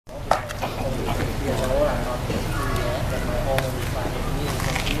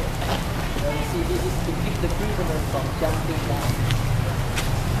this is to keep the prisoner from jumping down.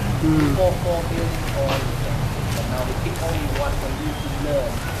 Four buildings all the same. But now we pick only one for you to learn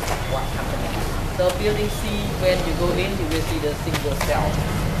what happened. So building C, when you go in, you will see the single cell.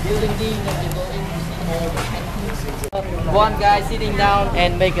 Building D, when you go in, you see all the techniques. One guy sitting down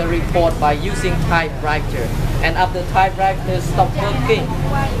and make a report by using typewriter. And after typewriter stop working,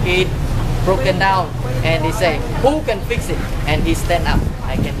 it broken down, and he say, "Who can fix it?" And he stand up.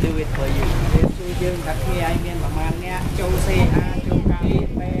 I can do it for you.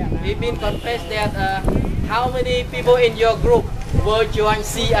 He been confessed that how many people in your group will join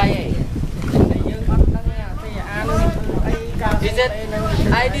CIA? He said,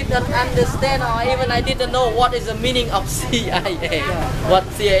 I didn't understand, or even I didn't know what is the meaning of CIA. What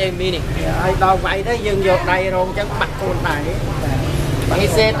CIA meaning? He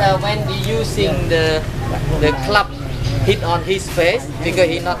said when he using the club hit on his face because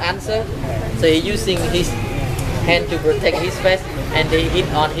he not answer, so he using his hand to protect his face, and they hit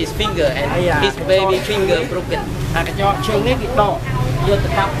on his finger, and his baby finger broken.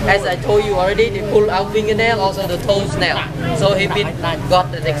 As I told you already, they pull out fingernail, also the toes nail. So he been got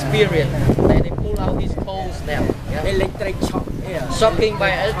an experience. Then they pull out his toes nail. Yeah. Electric shock. Shocking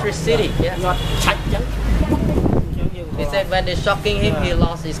by electricity. Yeah. He said when they shocking him, he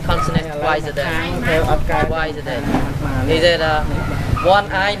lost his consciousness twice a day. Twice a day. He said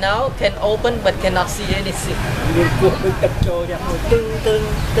one eye now can open but cannot see anything.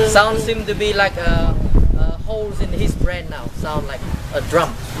 Sound seem to be like holes in his brain now. Sound like a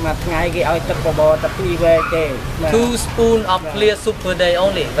drum. 2 spoons of clear soup per day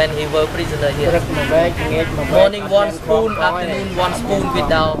only when he was prisoner here. Morning 1 spoon, afternoon 1 spoon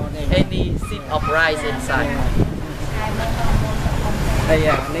without any seed of rice inside.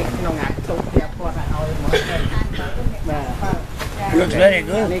 Looks very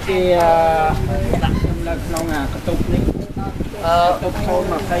good.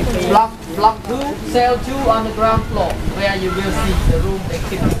 Block 2, cell 2 on the ground floor, where you will see the room they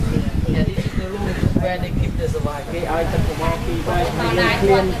keep. Yeah, this is the room where they keep the survivors.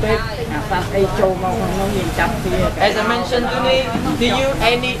 As I mentioned to you,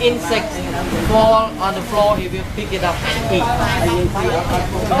 any insect fall on the floor, he will pick it up and eat.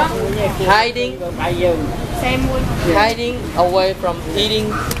 Hiding away from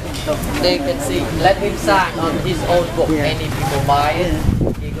eating. They can see. Let him sign on his own book. Any people buy it,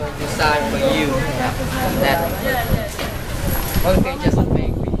 he's going to sign for you. That. Okay, just a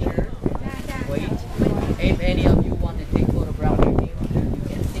big picture. Wait. If any of you want to take photograph with him, you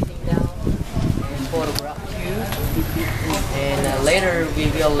can sitting down and photograph too. And later we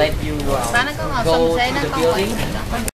will let you go to the building.